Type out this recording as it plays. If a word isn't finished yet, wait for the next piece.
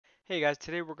Hey guys,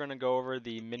 today we're going to go over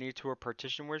the MiniTool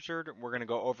Partition Wizard. We're going to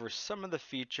go over some of the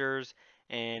features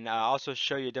and also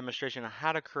show you a demonstration on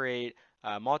how to create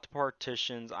multiple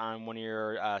partitions on one of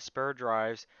your spare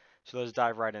drives. So let's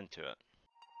dive right into it.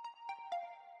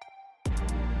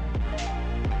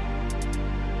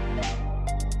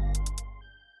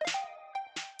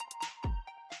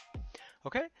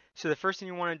 Okay, so the first thing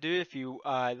you want to do if you,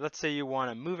 let's say you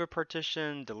want to move a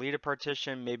partition, delete a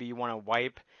partition, maybe you want to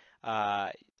wipe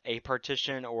uh, a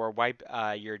partition or wipe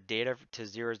your data to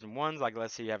zeros and ones, like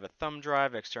let's say you have a thumb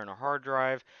drive, external hard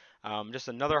drive, just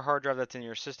another hard drive that's in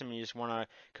your system, and you just want to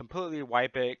completely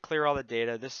wipe it, clear all the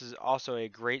data. This is also a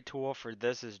great tool for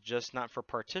this, is just not for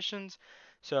partitions.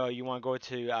 So you want to go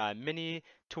to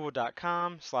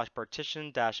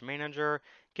minitool.com/partition-manager,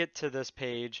 get to this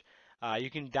page. You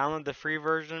can download the free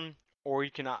version, or you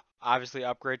can obviously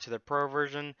upgrade to the pro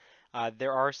version.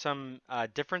 There are some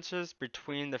differences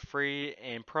between the free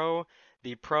and pro.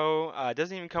 The pro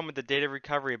doesn't even come with the data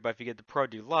recovery, but if you get the Pro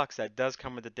Deluxe, that does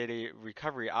come with the data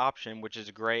recovery option, which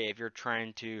is great if you're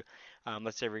trying to,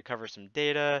 let's say, recover some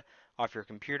data off your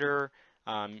computer.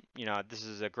 This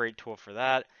is a great tool for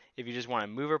that. If you just want to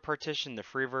move a partition, the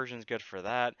free version is good for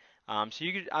that. I'm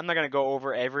not going to go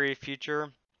over every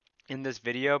feature in this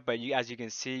video, but as you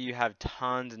can see, you have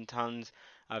tons and tons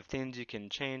of things you can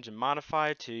change and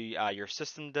modify to your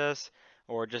system disk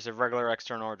or just a regular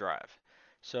external drive.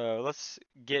 So let's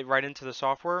get right into the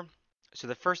software. So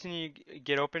the first thing you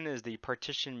get open is the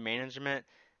Partition Management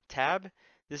tab.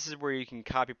 This is where you can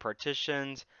copy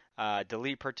partitions,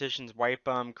 delete partitions, wipe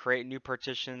them, create new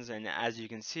partitions, and as you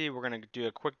can see, we're going to do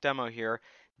a quick demo here.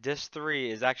 Disk 3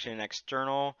 is actually an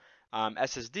external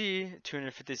SSD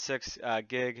 256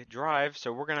 gig drive.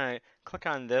 So we're going to click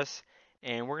on this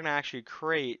and we're going to actually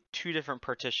create two different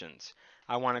partitions.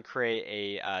 I want to create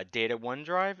a data 1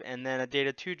 drive and then a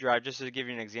data 2 drive, just to give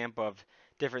you an example of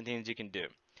different things you can do.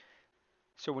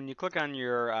 So when you click on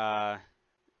your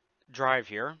drive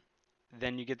here,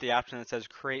 then you get the option that says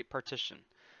create partition.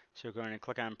 So we're going to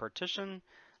click on partition.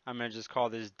 I'm going to just call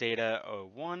this data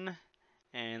 01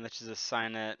 and let's just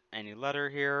assign it any letter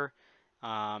here.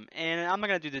 And I'm not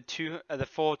going to do the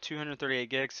full 238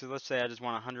 gigs. So let's say I just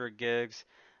want 100 gigs.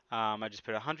 I just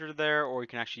put 100 there, or you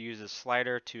can actually use a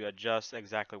slider to adjust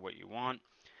exactly what you want.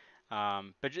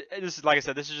 But this is, like I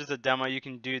said, this is just a demo. You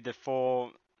can do the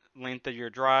full length of your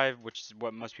drive, which is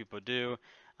what most people do.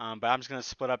 But I'm just going to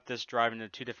split up this drive into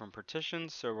two different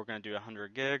partitions. So we're going to do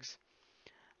 100 gigs.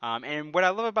 And what I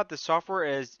love about this software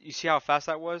is, you see how fast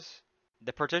that was?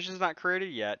 The partition is not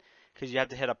created yet because you have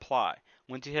to hit apply.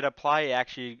 Once you hit apply, it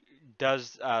actually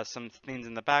does some things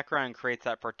in the background and creates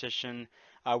that partition,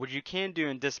 which you can do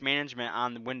in disk management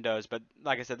on the Windows. But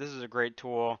like I said, this is a great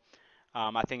tool.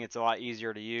 I think it's a lot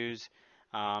easier to use.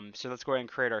 So let's go ahead and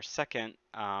create our second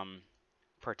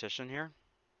partition here.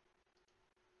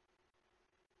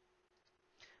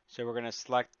 So we're going to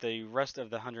select the rest of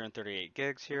the 138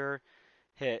 gigs here,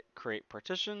 hit create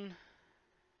partition,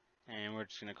 and we're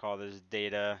just going to call this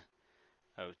data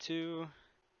 02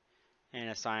 and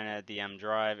assign it the M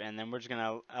drive, and then we're just going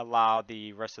to allow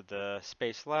the rest of the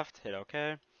space left, hit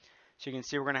OK. So you can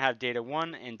see we're going to have data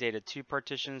 1 and data 2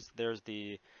 partitions. There's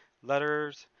the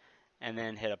letters, and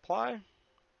then hit apply.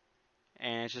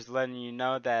 And it's just letting you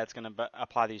know that it's going to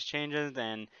apply these changes,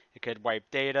 and it could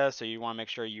wipe data, so you want to make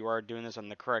sure you are doing this on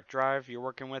the correct drive you're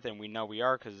working with, and we know we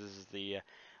are because this is the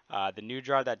new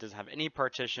drive that doesn't have any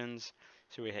partitions.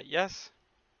 So we hit yes,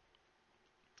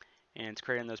 and it's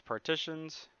creating those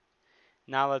partitions.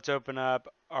 Now let's open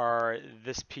up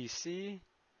this PC,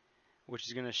 which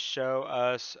is going to show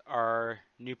us our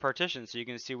new partition. So you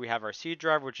can see we have our C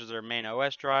drive, which is our main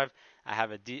OS drive. I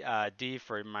have a D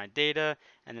for my data,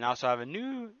 and then I also have a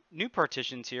new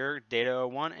partitions here, data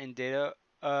 01 and data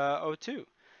 02.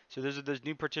 So those are those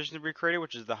new partitions we created,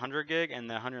 which is the 100 gig and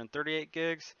the 138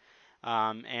 gigs,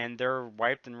 and they're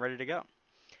wiped and ready to go.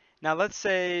 Now let's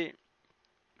say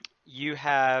you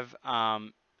have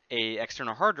a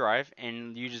external hard drive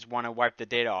and you just want to wipe the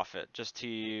data off it,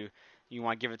 you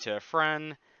want to give it to a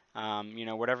friend,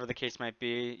 whatever the case might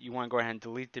be. You want to go ahead and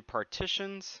delete the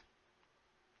partitions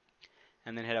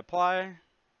and then hit apply,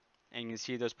 and you can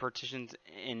see those partitions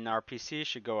in our PC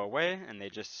should go away, and they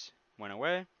just went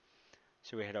away.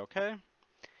 So we hit OK.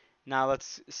 Now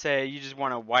let's say you just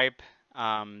want to wipe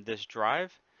this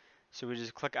drive. So we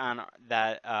just click on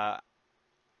that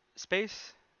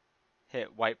space,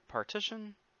 hit wipe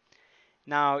partition.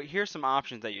 Now, here's some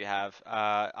options that you have.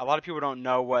 A lot of people don't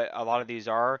know what a lot of these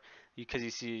are because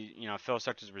you see, fill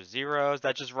sectors with zeros.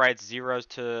 That just writes zeros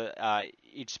to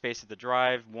each space of the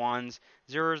drive, ones,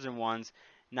 zeros, and ones.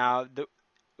 Now,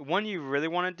 one you really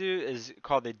want to do is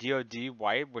called the DoD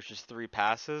wipe, which is 3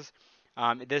 passes.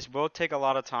 This will take a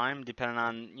lot of time depending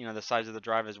on the size of the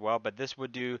drive as well, but this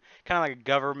would do kind of like a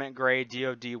government grade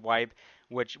DoD wipe,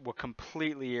 which will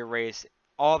completely erase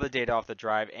all the data off the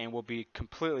drive and will be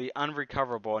completely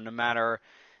unrecoverable no matter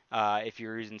if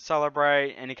you're using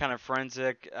Celebrite, any kind of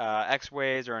forensic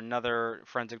X-Ways or another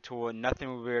forensic tool, nothing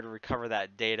will be able to recover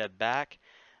that data back.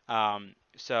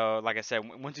 So like I said,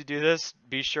 once you do this,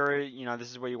 be sure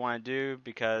this is what you want to do,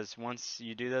 because once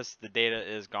you do this, the data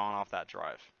is gone off that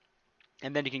drive.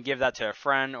 And then you can give that to a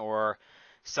friend or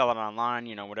sell it online,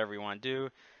 whatever you want to do.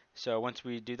 So once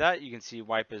we do that, you can see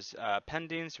wipe is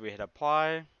pending. So we hit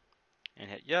apply and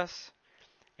hit yes.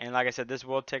 And like I said, this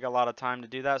will take a lot of time to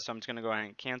do that, so I'm just going to go ahead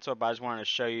and cancel. But I just wanted to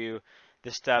show you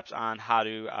the steps on how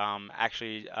to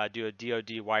actually do a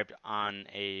DoD wipe on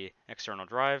a external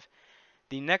drive.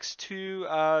 The next two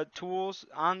tools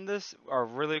on this are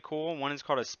really cool. One is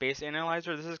called a space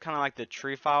analyzer. This is kind of like the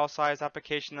tree file size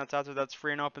application that's out there that's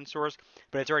free and open source,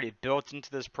 but it's already built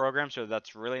into this program, so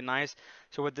that's really nice.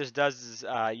 So what this does is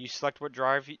you select what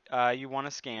drive you want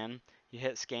to scan. You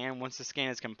hit scan. Once the scan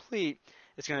is complete,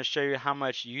 it's going to show you how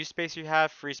much use space you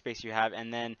have, free space you have,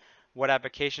 and then what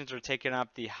applications are taking up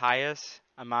the highest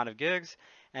amount of gigs.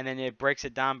 And then it breaks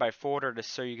it down by folder to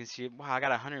so you can see, wow, I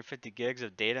got 150 gigs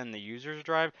of data in the user's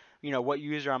drive. What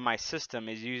user on my system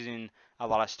is using a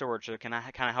lot of storage? So it can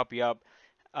kind of help you up,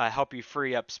 help you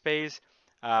free up space,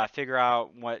 figure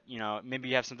out what, maybe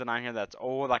you have something on here that's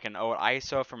old, like an old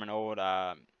ISO from an old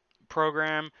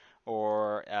program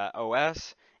or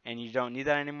OS, and you don't need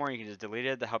that anymore. You can just delete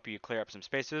it to help you clear up some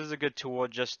space. So this is a good tool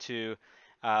just to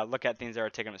look at things that are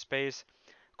taking up space.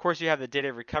 Of course, you have the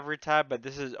data recovery tab, but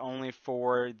this is only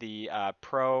for the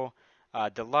Pro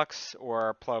Deluxe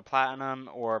or Pro Platinum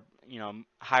or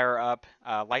higher up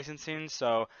licensing.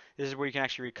 So this is where you can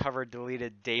actually recover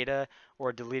deleted data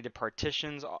or deleted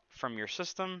partitions from your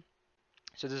system.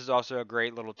 So this is also a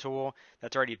great little tool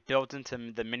that's already built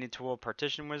into the MiniTool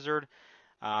Partition Wizard.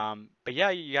 But yeah,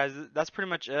 you guys, that's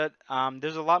pretty much it.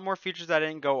 There's a lot more features that I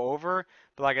didn't go over,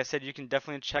 but like I said, you can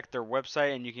definitely check their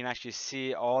website and you can actually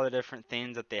see all the different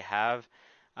things that they have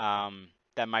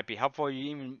that might be helpful.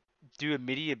 You even do a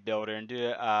media builder and do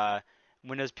a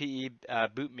Windows PE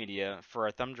boot media for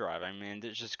a thumb drive. I mean,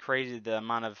 it's just crazy the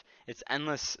amount of, it's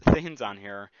endless things on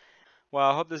here. Well,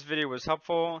 I hope this video was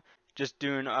helpful. Just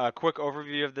doing a quick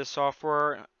overview of this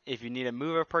software. If you need to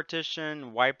move a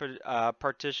partition, wipe a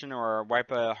partition, or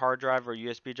wipe a hard drive or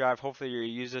USB drive, hopefully you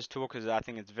use this tool because I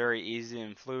think it's very easy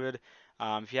and fluid.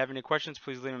 If you have any questions,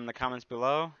 please leave them in the comments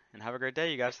below. And have a great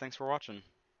day, you guys. Thanks for watching.